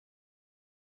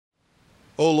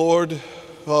O Lord,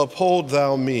 uphold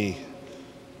thou me,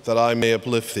 that I may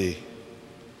uplift thee.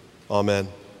 Amen.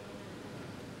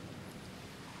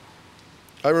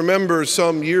 I remember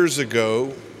some years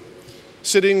ago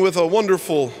sitting with a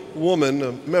wonderful woman,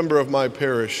 a member of my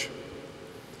parish,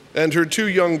 and her two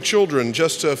young children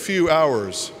just a few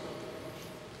hours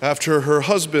after her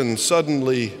husband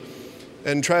suddenly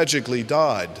and tragically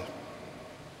died.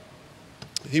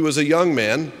 He was a young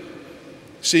man,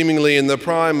 seemingly in the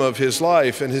prime of his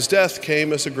life, and his death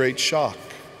came as a great shock.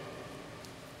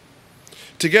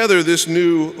 Together, this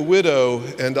new widow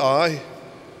and I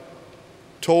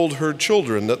told her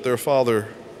children that their father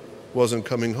wasn't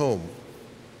coming home,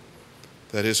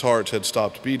 that his heart had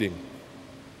stopped beating.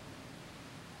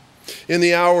 In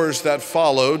the hours that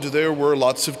followed, there were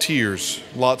lots of tears,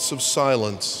 lots of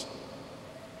silence,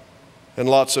 and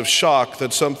lots of shock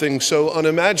that something so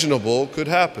unimaginable could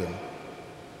happen.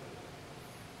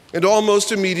 And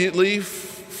almost immediately,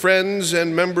 friends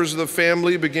and members of the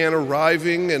family began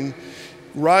arriving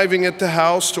at the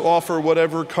house to offer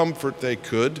whatever comfort they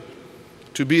could,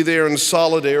 to be there in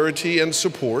solidarity and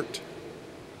support.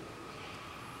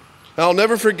 I'll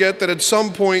never forget that at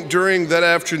some point during that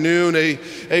afternoon,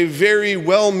 a very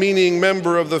well-meaning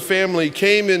member of the family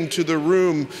came into the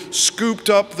room, scooped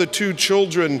up the two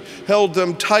children, held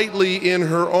them tightly in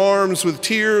her arms with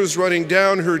tears running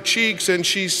down her cheeks, and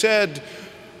she said,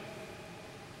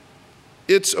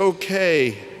 "It's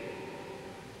okay.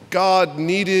 God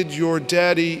needed your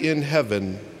daddy in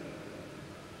heaven.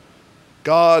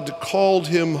 God called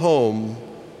him home,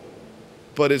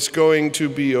 but it's going to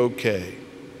be okay."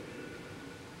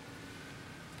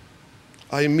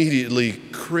 I immediately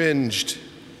cringed.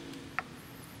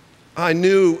 I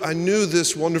knew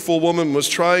this wonderful woman was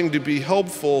trying to be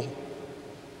helpful,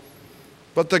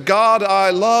 but the God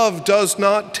I love does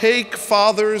not take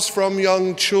fathers from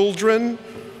young children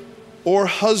or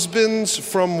husbands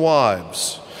from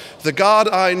wives. The God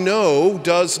I know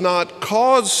does not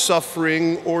cause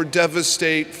suffering or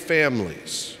devastate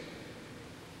families.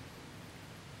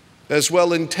 As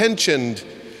well-intentioned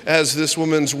as this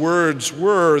woman's words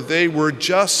were, they were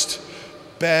just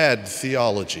bad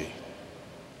theology.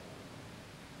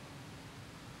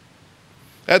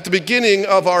 At the beginning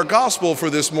of our gospel for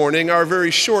this morning, our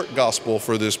very short gospel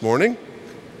for this morning,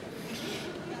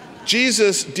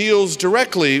 Jesus deals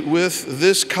directly with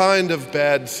this kind of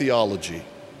bad theology.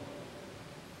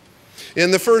 In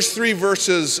the first 3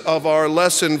 verses of our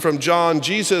lesson from John,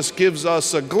 Jesus gives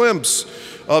us a glimpse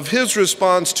of his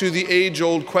response to the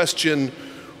age-old question,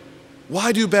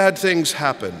 why do bad things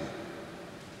happen?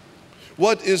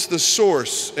 What is the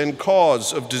source and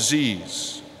cause of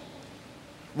disease?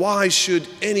 Why should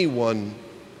anyone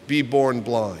be born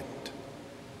blind?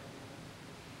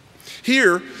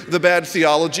 Here, the bad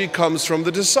theology comes from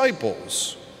the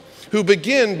disciples, who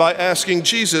begin by asking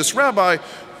Jesus, "Rabbi,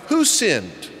 who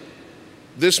sinned,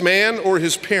 this man or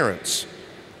his parents,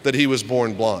 that he was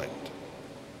born blind?"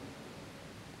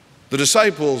 The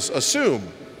disciples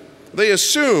assume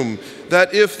that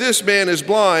if this man is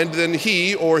blind, then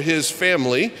he or his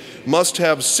family must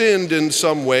have sinned in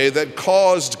some way that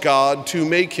caused God to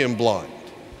make him blind.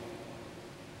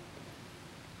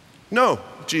 No,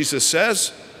 Jesus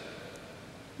says,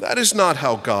 that is not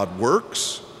how God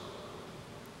works.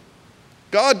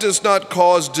 God does not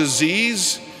cause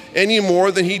disease any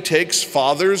more than he takes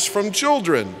fathers from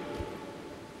children.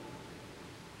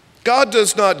 God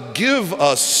does not give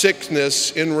us sickness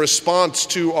in response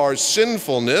to our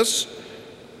sinfulness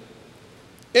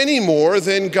any more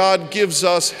than God gives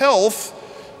us health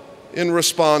in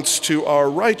response to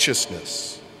our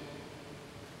righteousness.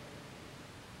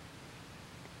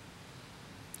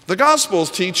 The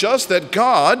Gospels teach us that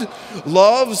God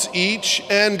loves each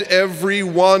and every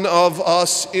one of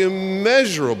us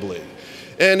immeasurably,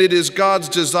 and it is God's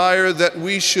desire that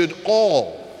we should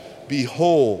all be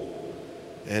whole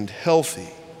and healthy.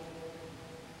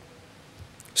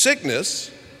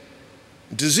 Sickness,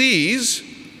 disease,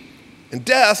 and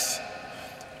death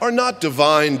are not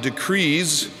divine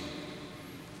decrees,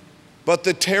 but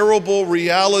the terrible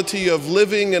reality of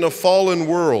living in a fallen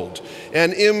world,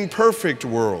 an imperfect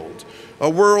world, a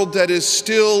world that is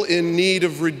still in need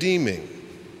of redeeming.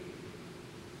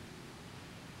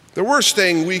 The worst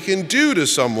thing we can do to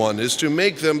someone is to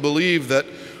make them believe that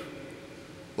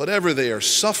whatever they are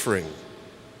suffering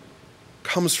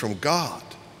comes from God.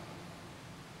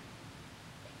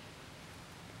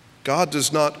 God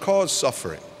does not cause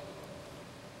suffering.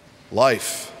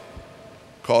 Life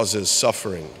causes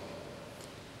suffering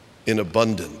in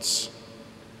abundance.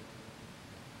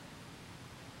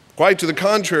 Quite to the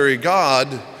contrary,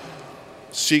 God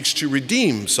seeks to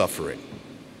redeem suffering.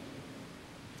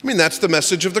 I mean, that's the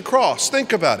message of the cross.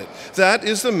 Think about it. That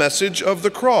is the message of the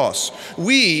cross.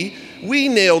 We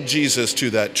nailed Jesus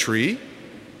to that tree.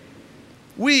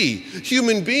 We,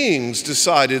 human beings,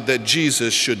 decided that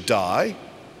Jesus should die.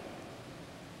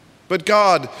 But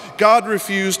God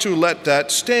refused to let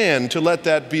that stand, to let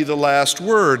that be the last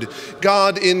word.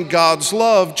 God, in God's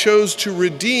love, chose to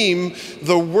redeem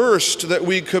the worst that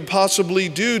we could possibly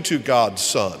do to God's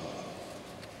Son.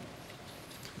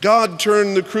 God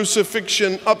turned the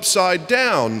crucifixion upside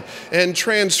down and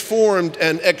transformed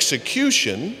an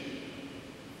execution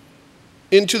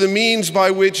into the means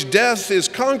by which death is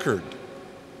conquered,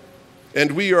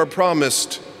 and we are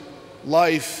promised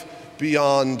life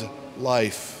beyond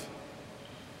life.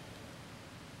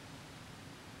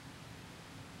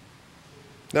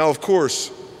 Now, of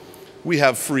course, we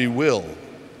have free will,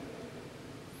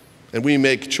 and we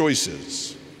make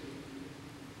choices.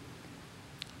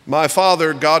 My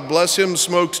father, God bless him,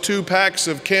 smoked 2 packs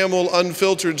of Camel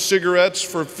unfiltered cigarettes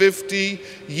for 50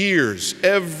 years.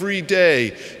 Every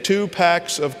day, 2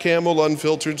 packs of Camel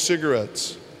unfiltered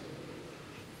cigarettes.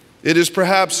 It is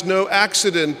perhaps no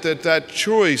accident that that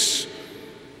choice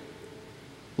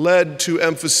led to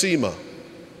emphysema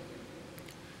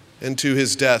and to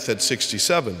his death at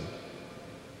 67.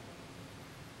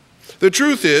 The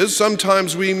truth is,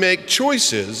 sometimes we make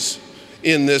choices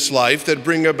in this life that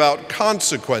bring about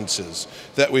consequences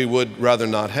that we would rather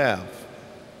not have.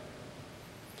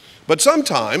 But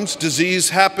sometimes disease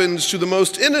happens to the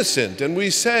most innocent, and we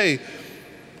say,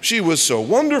 she was so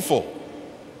wonderful.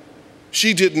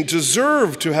 She didn't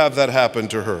deserve to have that happen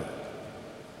to her.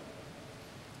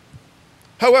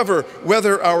 However,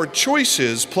 whether our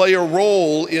choices play a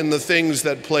role in the things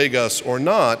that plague us or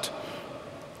not,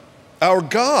 our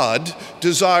God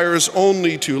desires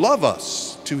only to love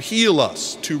us, to heal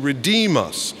us, to redeem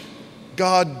us.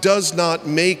 God does not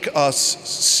make us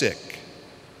sick.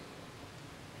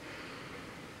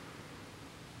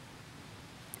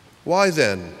 Why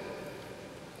then?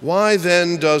 Why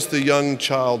then does the young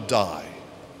child die?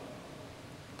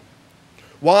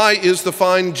 Why is the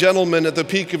fine gentleman at the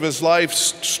peak of his life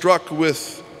struck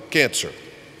with cancer?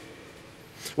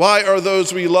 Why are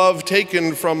those we love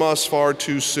taken from us far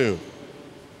too soon?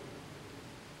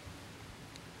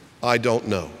 I don't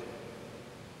know.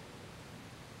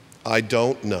 I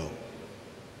don't know.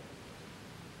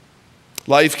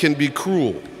 Life can be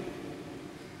cruel.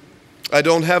 I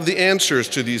don't have the answers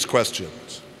to these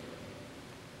questions.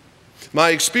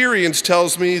 My experience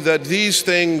tells me that these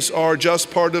things are just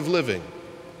part of living,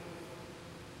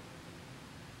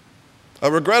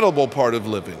 a regrettable part of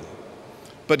living,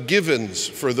 but givens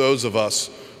for those of us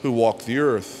who walk the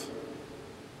earth.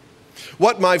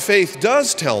 What my faith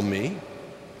does tell me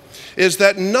is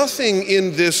that nothing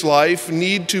in this life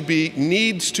needs to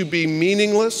be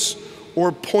meaningless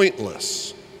or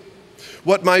pointless.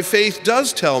 What my faith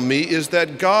does tell me is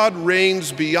that God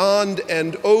reigns beyond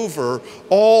and over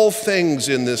all things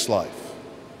in this life.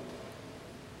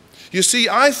 You see,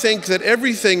 I think that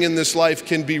everything in this life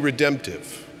can be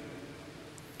redemptive.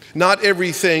 Not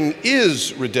everything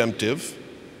is redemptive,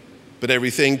 but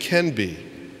everything can be.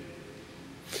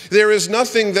 There is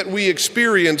nothing that we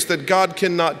experience that God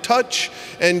cannot touch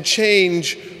and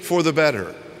change for the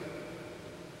better.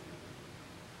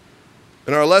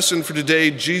 In our lesson for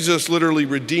today, Jesus literally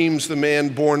redeems the man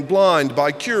born blind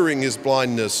by curing his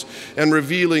blindness and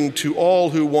revealing to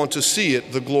all who want to see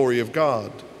it the glory of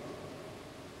God.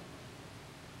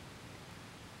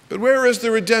 But where is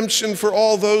the redemption for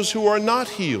all those who are not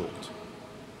healed?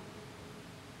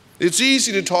 It's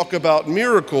easy to talk about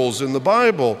miracles in the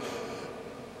Bible,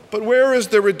 but where is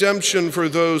the redemption for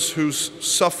those whose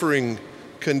suffering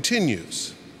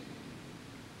continues?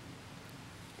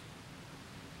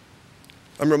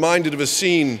 I'm reminded of a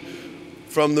scene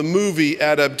from the movie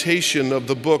adaptation of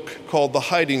the book called The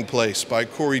Hiding Place by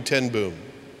Corrie ten Boom.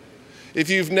 If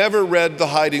you've never read The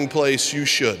Hiding Place, you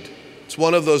should. It's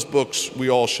one of those books we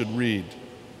all should read.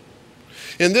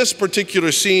 In this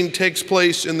particular scene takes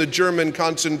place in the German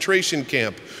concentration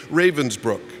camp,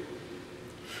 Ravensbrück.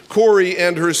 Corrie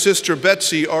and her sister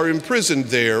Betsy are imprisoned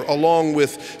there, along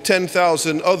with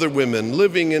 10,000 other women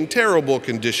living in terrible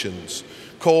conditions,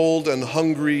 cold and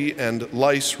hungry and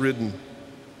lice-ridden.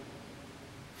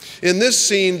 In this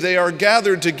scene, they are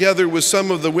gathered together with some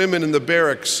of the women in the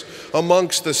barracks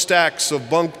amongst the stacks of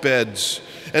bunk beds,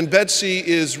 and Betsy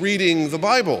is reading the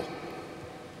Bible.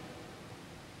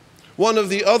 One of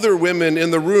the other women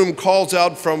in the room calls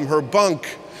out from her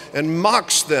bunk and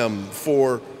mocks them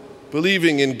for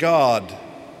believing in God.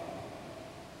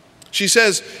 She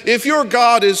says, "If your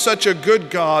God is such a good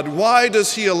God, why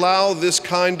does he allow this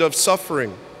kind of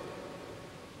suffering?"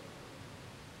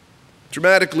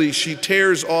 Dramatically, she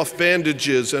tears off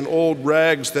bandages and old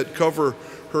rags that cover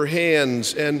her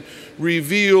hands and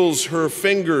reveals her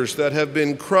fingers that have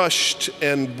been crushed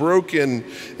and broken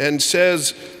and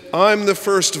says, "I'm the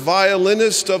first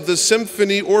violinist of the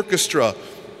symphony orchestra.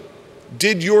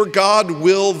 Did your God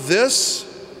will this?"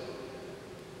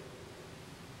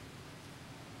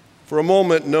 For a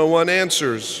moment, no one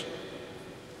answers.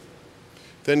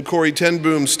 Then Corrie ten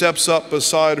Boom steps up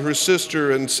beside her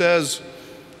sister and says,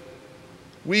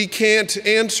 "We can't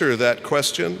answer that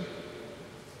question.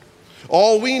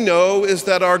 All we know is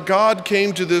that our God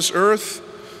came to this earth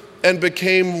and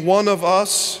became one of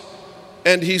us,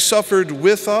 and he suffered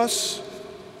with us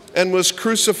and was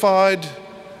crucified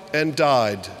and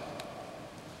died.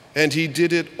 And he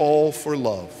did it all for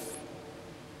love."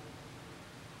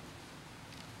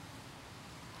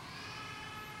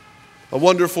 A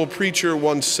wonderful preacher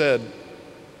once said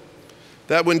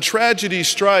that when tragedy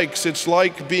strikes, it's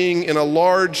like being in a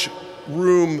large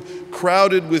room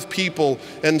crowded with people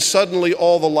and suddenly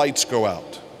all the lights go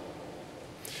out.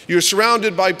 You're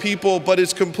surrounded by people, but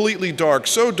it's completely dark,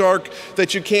 so dark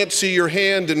that you can't see your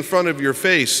hand in front of your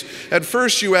face. At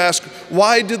first you ask,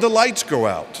 why did the lights go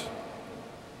out?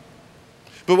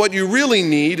 But what you really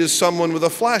need is someone with a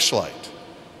flashlight,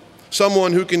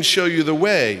 someone who can show you the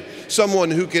way,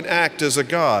 someone who can act as a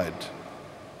guide.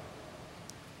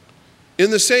 In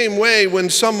the same way, when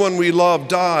someone we love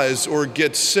dies or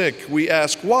gets sick, we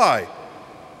ask, why?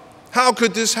 How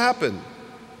could this happen?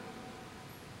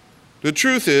 The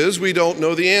truth is, we don't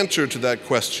know the answer to that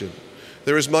question.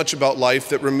 There is much about life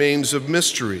that remains a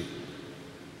mystery.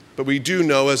 But we do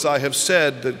know, as I have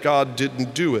said, that God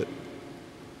didn't do it.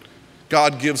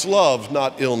 God gives love,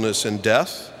 not illness and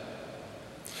death.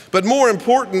 But more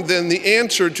important than the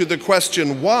answer to the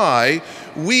question why,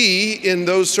 we, in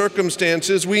those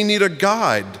circumstances, we need a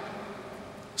guide,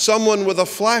 someone with a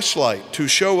flashlight to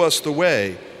show us the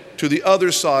way to the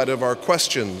other side of our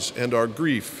questions and our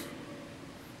grief.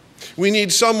 We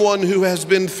need someone who has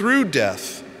been through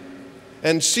death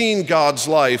and seen God's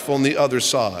life on the other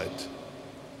side.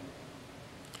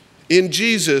 In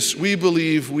Jesus, we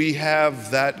believe we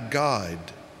have that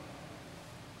guide.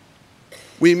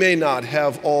 We may not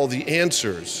have all the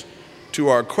answers to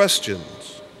our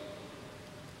questions,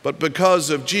 but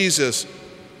because of Jesus,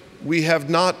 we have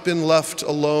not been left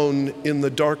alone in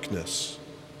the darkness.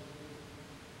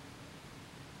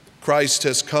 Christ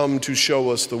has come to show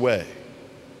us the way.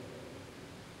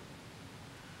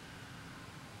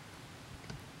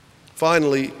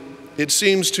 Finally, it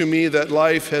seems to me that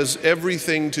life has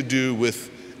everything to do with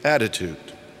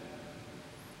attitude.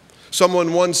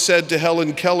 Someone once said to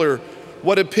Helen Keller,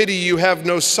 "What a pity you have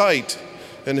no sight."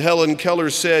 And Helen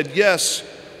Keller said, "Yes,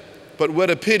 but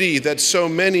what a pity that so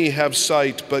many have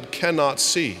sight but cannot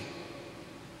see."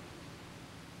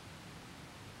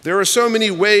 There are so many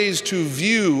ways to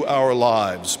view our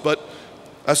lives, but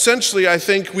essentially I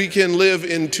think we can live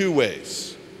in two ways.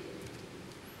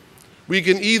 We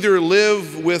can either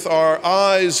live with our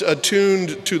eyes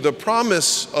attuned to the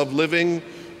promise of living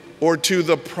or to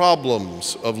the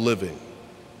problems of living.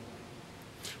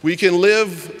 We can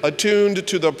live attuned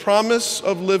to the promise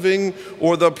of living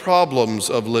or the problems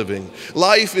of living.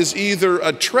 Life is either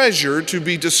a treasure to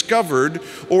be discovered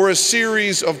or a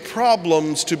series of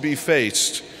problems to be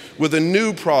faced, with a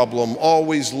new problem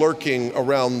always lurking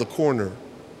around the corner.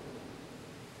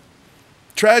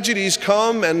 Tragedies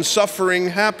come and suffering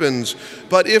happens,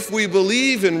 but if we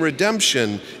believe in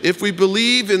redemption, if we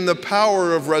believe in the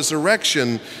power of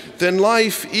resurrection, then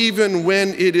life, even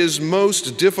when it is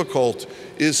most difficult,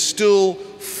 is still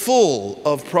full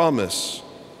of promise.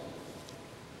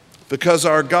 Because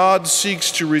our God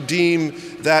seeks to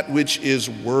redeem that which is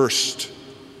worst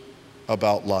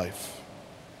about life.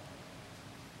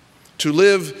 To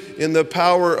live in the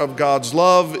power of God's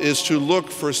love is to look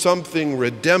for something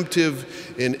redemptive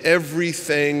in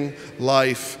everything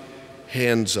life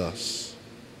hands us.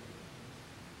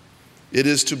 It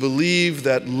is to believe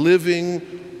that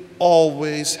living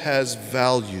always has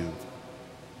value,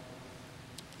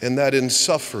 and that in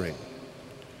suffering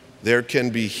there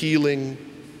can be healing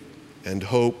and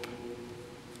hope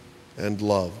and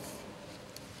love.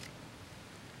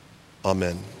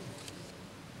 Amen.